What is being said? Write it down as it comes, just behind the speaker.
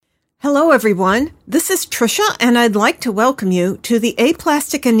Hello, everyone. This is Trisha, and I'd like to welcome you to the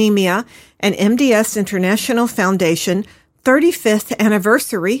Aplastic Anemia and MDS International Foundation 35th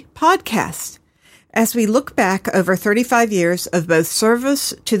Anniversary podcast. As we look back over 35 years of both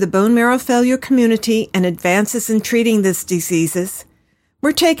service to the bone marrow failure community and advances in treating these diseases,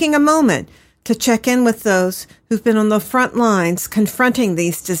 we're taking a moment to check in with those who've been on the front lines confronting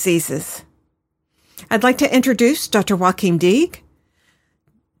these diseases. I'd like to introduce Dr. Joachim Deeg.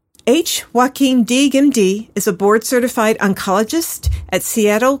 Joachim Deeg, MD, is a board-certified oncologist at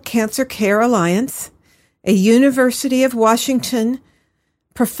Seattle Cancer Care Alliance, a University of Washington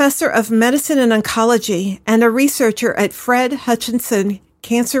professor of medicine and oncology, and a researcher at Fred Hutchinson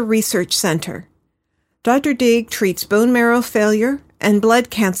Cancer Research Center. Dr. Deeg treats bone marrow failure and blood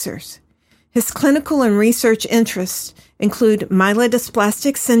cancers. His clinical and research interests include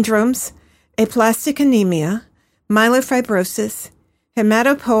myelodysplastic syndromes, aplastic anemia, myelofibrosis,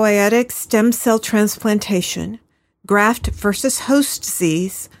 hematopoietic stem cell transplantation, graft versus host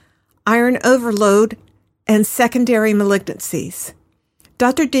disease, iron overload, and secondary malignancies.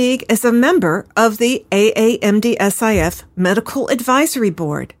 Dr. Deeg is a member of the AAMD-SIF Medical Advisory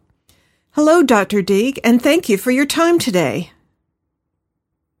Board. Hello, Dr. Deeg, and thank you for your time today.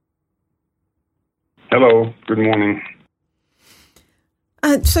 Hello, good morning.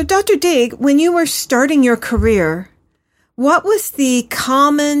 So, Dr. Deeg, when you were starting your career, what was the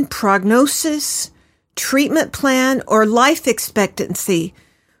common prognosis, treatment plan, or life expectancy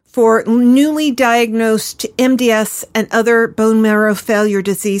for newly diagnosed MDS and other bone marrow failure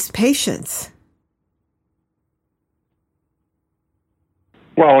disease patients?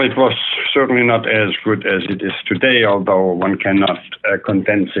 Well, it was certainly not as good as it is today, although one cannot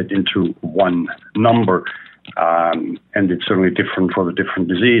condense it into one number. And it's certainly different for the different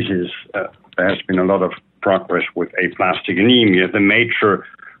diseases. There has been a lot of progress with aplastic anemia. The major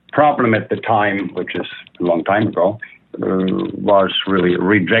problem at the time, which is a long time ago, was really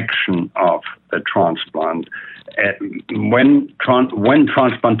rejection of a transplant. When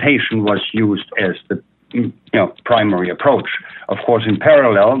transplantation was used as the primary approach, of course, in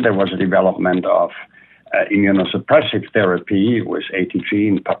parallel, there was a development of immunosuppressive therapy with ATG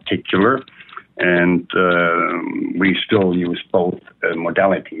in particular, and we still use both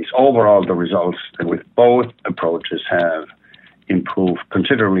modalities. Overall, the results with both approaches have improved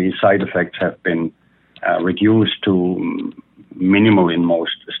considerably. Side effects have been reduced to minimal in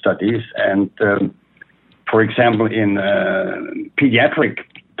most studies. And for example, in pediatric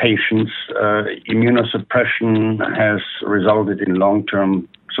patients, immunosuppression has resulted in long-term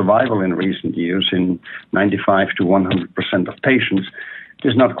survival in recent years in 95 to 100% of patients. It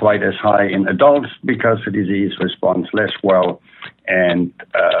is not quite as high in adults because the disease responds less well and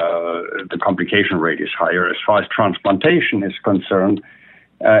the complication rate is higher. As far as transplantation is concerned,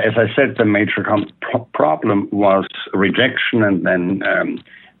 as I said, the major problem was rejection, and then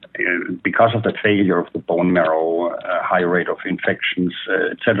because of the failure of the bone marrow, high rate of infections,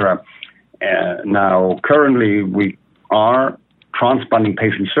 etc. Now, currently, we are transplanting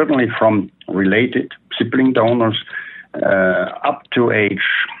patients, certainly from related sibling donors, up to age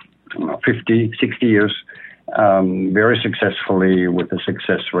 50, 60 years, very successfully with a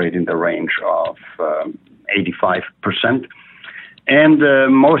success rate in the range of 85%. And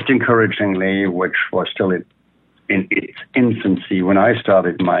most encouragingly, which was still in its infancy when I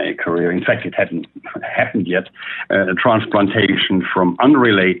started my career, in fact, it hadn't happened yet, transplantation from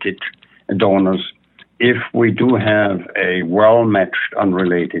unrelated donors. If we do have a well-matched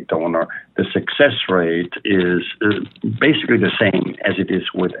unrelated donor, the success rate is basically the same as it is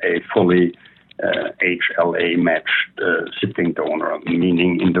with a fully HLA-matched sibling donor,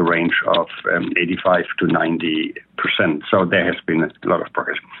 meaning in the range of 85 to 90%. So there has been a lot of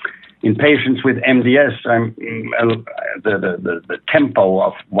progress. In patients with MDS, the tempo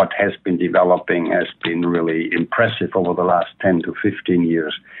of what has been developing has been really impressive over the last 10 to 15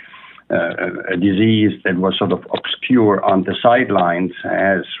 years. A disease that was sort of obscure on the sidelines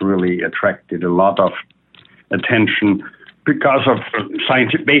has really attracted a lot of attention because of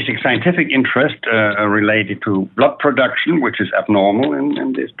basic scientific interest related to blood production, which is abnormal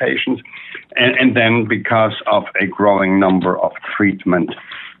in these patients, and then because of a growing number of treatment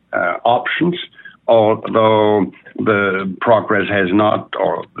options, although the progress has not,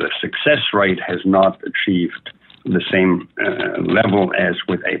 or the success rate has not achieved the same level as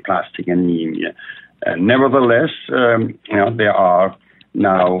with aplastic anemia. Nevertheless, there are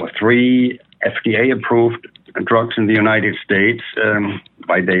now 3 FDA-approved drugs in the United States,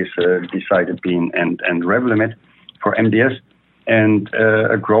 Vidase, decitabine, and Revlimid for MDS. and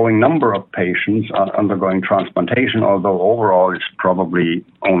a growing number of patients are undergoing transplantation, although overall it's probably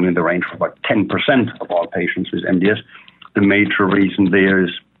only in the range of about 10% of all patients with MDS. The major reason there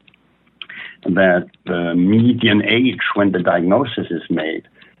is that the median age when the diagnosis is made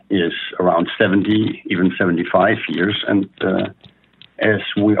is around 70, even 75 years. And as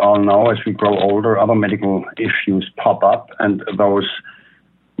we all know, as we grow older, other medical issues pop up, and those,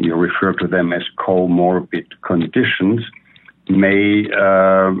 you refer to them as comorbid conditions, may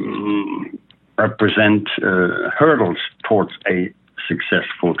represent hurdles towards a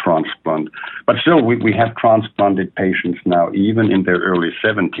successful transplant. But still, we have transplanted patients now, even in their early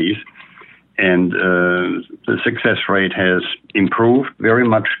 70s, and the success rate has improved, very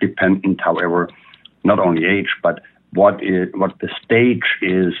much dependent, however, not only age, but what the stage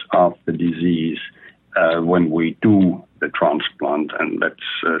is of the disease when we do the transplant, and that's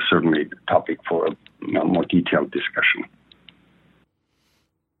certainly the topic for a more detailed discussion.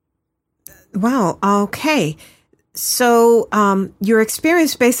 Wow. Okay. So your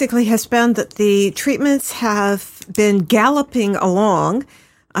experience basically has been that the treatments have been galloping along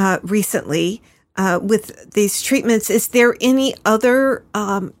recently with these treatments. Is there any other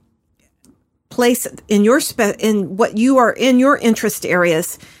place in your in what you are in your interest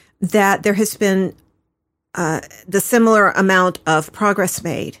areas that there has been the similar amount of progress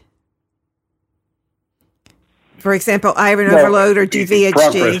made? For example, iron overload or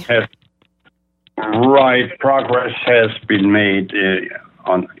GVHD. Progress has been made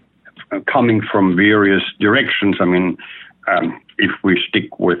on coming from various directions. I mean, if we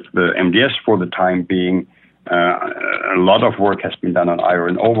stick with the MDS for the time being, a lot of work has been done on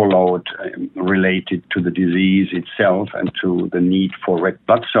iron overload related to the disease itself and to the need for red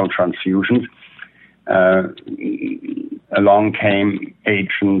blood cell transfusions. Along came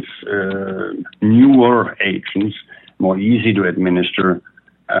agents, newer agents, more easy to administer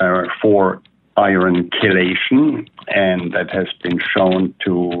for iron chelation, and that has been shown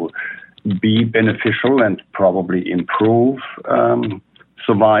to be beneficial and probably improve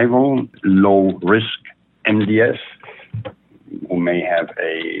survival. Low risk MDS, who may have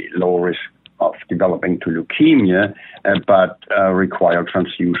a low risk of developing to leukemia, but require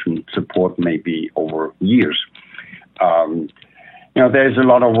transfusion support maybe over years. There's a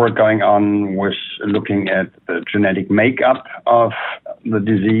lot of work going on with looking at the genetic makeup of the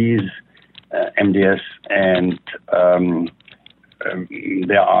disease, MDS, and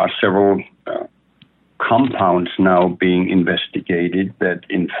there are several compounds now being investigated that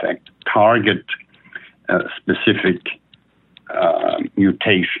in fact target specific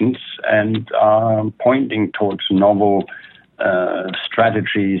mutations and are pointing towards novel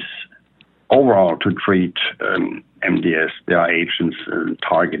strategies overall to treat MDS. There are agents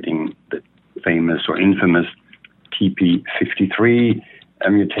targeting the famous or infamous TP53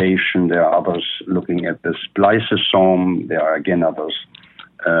 mutation. There are others looking at the spliceosome. There are again others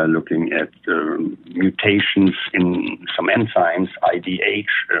looking at mutations in some enzymes, IDH,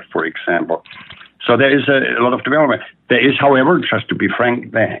 for example. So there is a lot of development. There is, however, just to be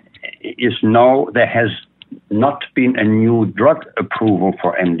frank, there has not been a new drug approval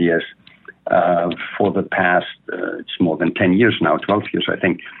for MDS for the past, it's more than 10 years now, 12 years, I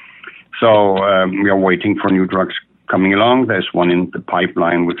think. So we are waiting for new drugs coming along. There's one in the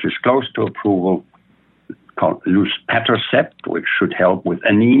pipeline which is close to approval called luspatercept, which should help with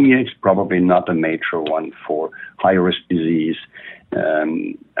anemia. It's probably not a major one for high-risk disease,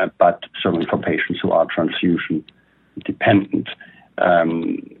 but certainly for patients who are transfusion dependent.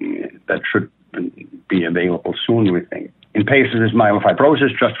 That should be available soon, we think. In patients with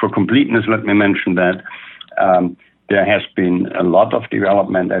myelofibrosis, just for completeness, let me mention that there has been a lot of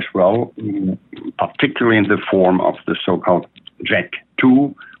development as well, particularly in the form of the so-called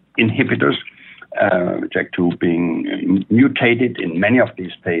JAK2 inhibitors, JAK2 being mutated in many of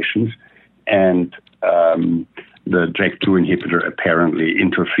these patients, and the JAK2 inhibitor apparently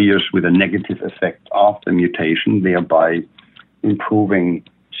interferes with a negative effect of the mutation, thereby improving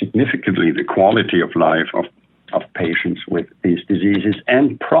significantly the quality of life of patients with these diseases,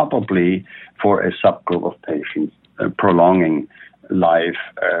 and probably for a subgroup of patients prolonging life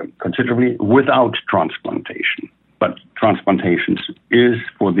considerably without transplantation. But transplantations is,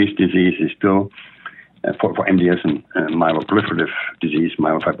 for these diseases, still, for MDS and myeloproliferative disease,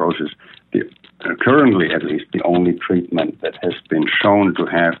 myelofibrosis, currently at least the only treatment that has been shown to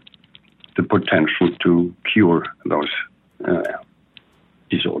have the potential to cure those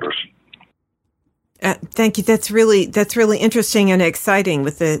disorders. Thank you. That's really interesting and exciting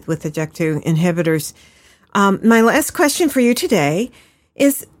with the JAK2 inhibitors. My last question for you today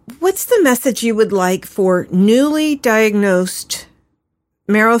is: what's the message you would like for newly diagnosed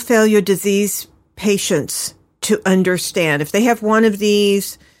marrow failure disease patients to understand? If they have one of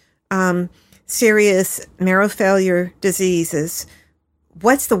these serious marrow failure diseases,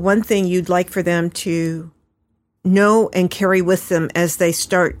 what's the one thing you'd like for them to know and carry with them as they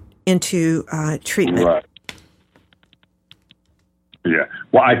start into treatment? Right. Yeah.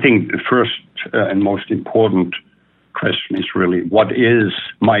 Well, I think the first and most important question is really, what is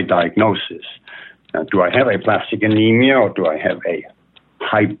my diagnosis? Do I have aplastic anemia, or do I have a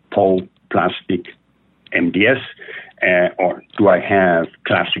hypoplastic MDS? Or do I have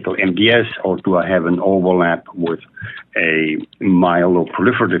classical MDS, or do I have an overlap with a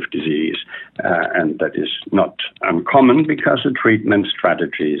myeloproliferative disease? And that is not uncommon because the treatment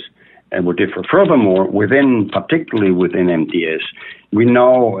strategies would differ. Furthermore, particularly within MDS, we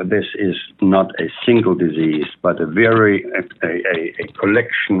know this is not a single disease, but a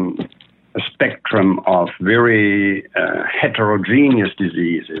collection, a spectrum of very heterogeneous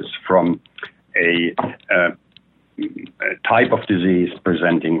diseases, from a type of disease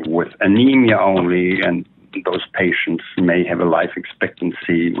presenting with anemia only, and those patients may have a life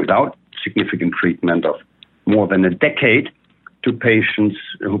expectancy without significant treatment of more than a decade, to patients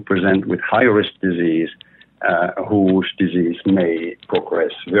who present with high-risk disease, whose disease may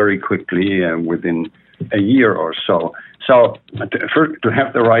progress very quickly within a year or so. So to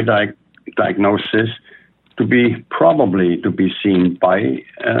have the right diagnosis, to be seen by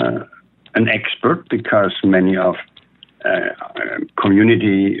an expert, because many of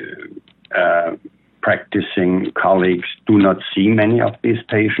community practicing colleagues do not see many of these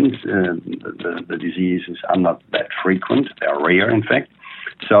patients. The diseases are not that frequent. They are rare, in fact.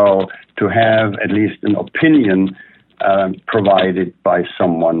 So to have at least an opinion provided by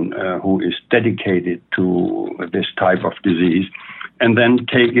someone who is dedicated to this type of disease, and then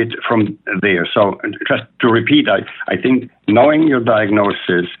take it from there. So just to repeat, I think knowing your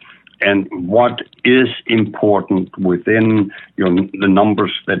diagnosis and what is important within the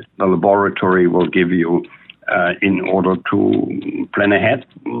numbers that the laboratory will give you in order to plan ahead,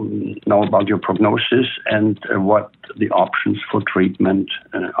 know about your prognosis, and what the options for treatment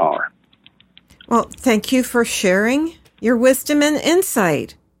are. Well, thank you for sharing your wisdom and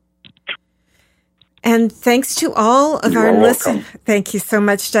insight. And thanks to all of our listeners. Thank you so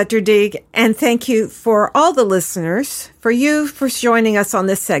much, Dr. Deeg. And thank you for all the listeners, for joining us on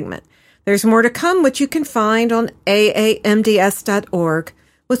this segment. There's more to come, which you can find on aamds.org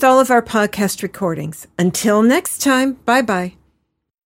with all of our podcast recordings. Until next time, bye-bye.